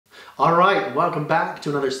All right, welcome back to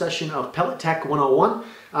another session of Pellet Tech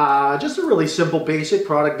 101. Just a really simple, basic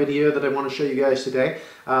product video that I want to show you guys today.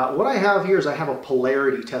 What I have here is I have a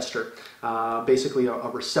polarity tester, basically a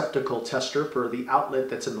receptacle tester for the outlet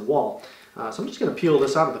that's in the wall. So I'm just going to peel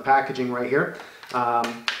this out of the packaging right here.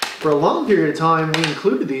 For a long period of time, we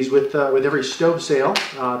included these with every stove sale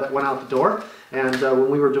that went out the door. And when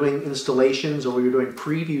we were doing installations or we were doing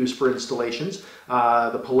previews for installations,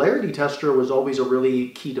 the polarity tester was always a really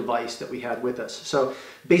key device that we had with us. So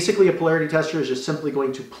basically a polarity tester is just simply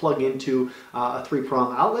going to plug into a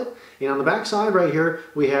 3-prong outlet. And on the back side right here,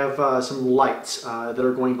 we have some lights that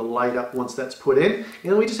are going to light up once that's put in.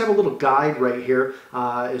 And we just have a little guide right here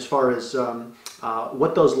as far as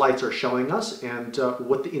what those lights are showing us and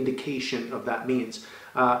what the indication of that means.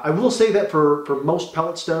 I will say that for most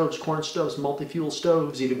pellet stoves, corn stoves, multi-fuel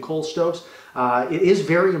stoves, even coal stoves, it is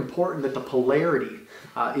very important that the polarity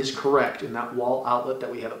is correct in that wall outlet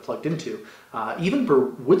that we have it plugged into. Even for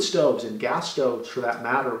wood stoves and gas stoves for that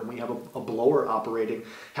matter, when we have a blower operating,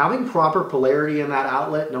 having proper polarity in that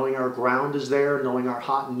outlet, knowing our ground is there, knowing our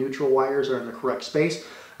hot and neutral wires are in the correct space,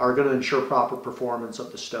 are going to ensure proper performance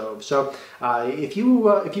of the stove. So if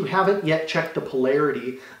you haven't yet checked the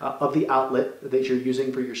polarity of the outlet that you're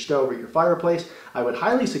using for your stove or your fireplace, I would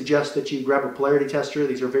highly suggest that you grab a polarity tester.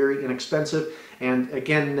 These are very inexpensive. And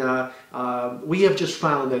again, we have just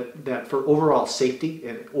found that for overall safety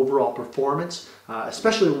and overall performance,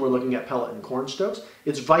 especially when we're looking at pellet and corn stoves,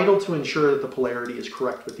 it's vital to ensure that the polarity is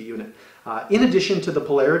correct with the unit. In addition to the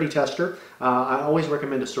polarity tester, I always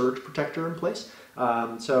recommend a surge protector in place.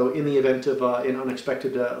 So in the event of an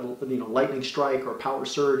unexpected lightning strike or power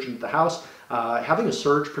surge into the house, having a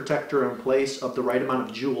surge protector in place of the right amount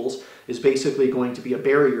of joules is basically going to be a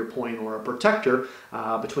barrier point or a protector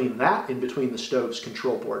between that and between the stove's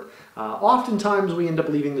control board. Oftentimes we end up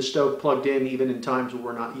leaving the stove plugged in even in times when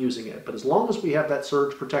we're not using it, but as long as we have that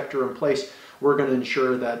surge protector in place, we're going to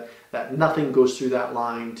ensure that nothing goes through that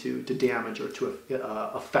line to damage or to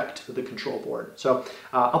affect the control board. So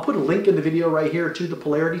I'll put a link in the video right here to the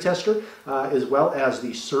polarity tester as well as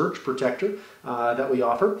the surge protector that we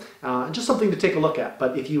offer. Just something to take a look at.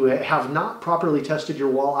 But if you have not properly tested your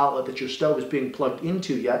wall outlet that your stove is being plugged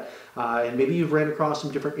into yet, and maybe you've ran across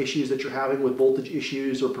some different issues that you're having with voltage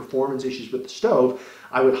issues or performance issues with the stove,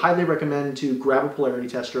 I would highly recommend to grab a polarity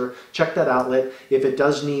tester, check that outlet. If it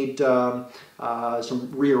does need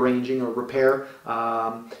some rearranging or repair,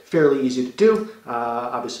 fairly easy to do.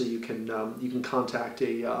 Obviously you can contact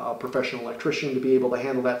a professional electrician to be able to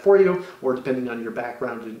handle that for you, or depending on your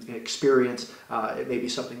background and experience, it may be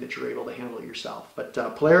something that you're able to handle yourself. But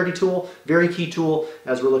polarity tool, very key tool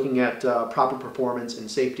as we're looking at proper performance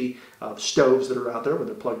and safety of stoves that are out there when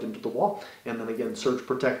they're plugged into the wall. And then again, surge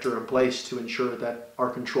protector in place to ensure that our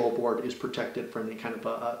control board is protected from any kind of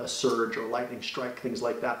a surge or lightning strike, things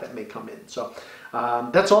like that may come in. So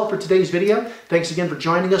that's all for today's video. Thanks again for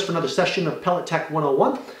joining us for another session of Pellet Tech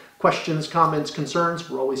 101. Questions, comments, concerns,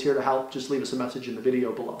 we're always here to help. Just leave us a message in the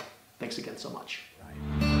video below. Thanks again so much.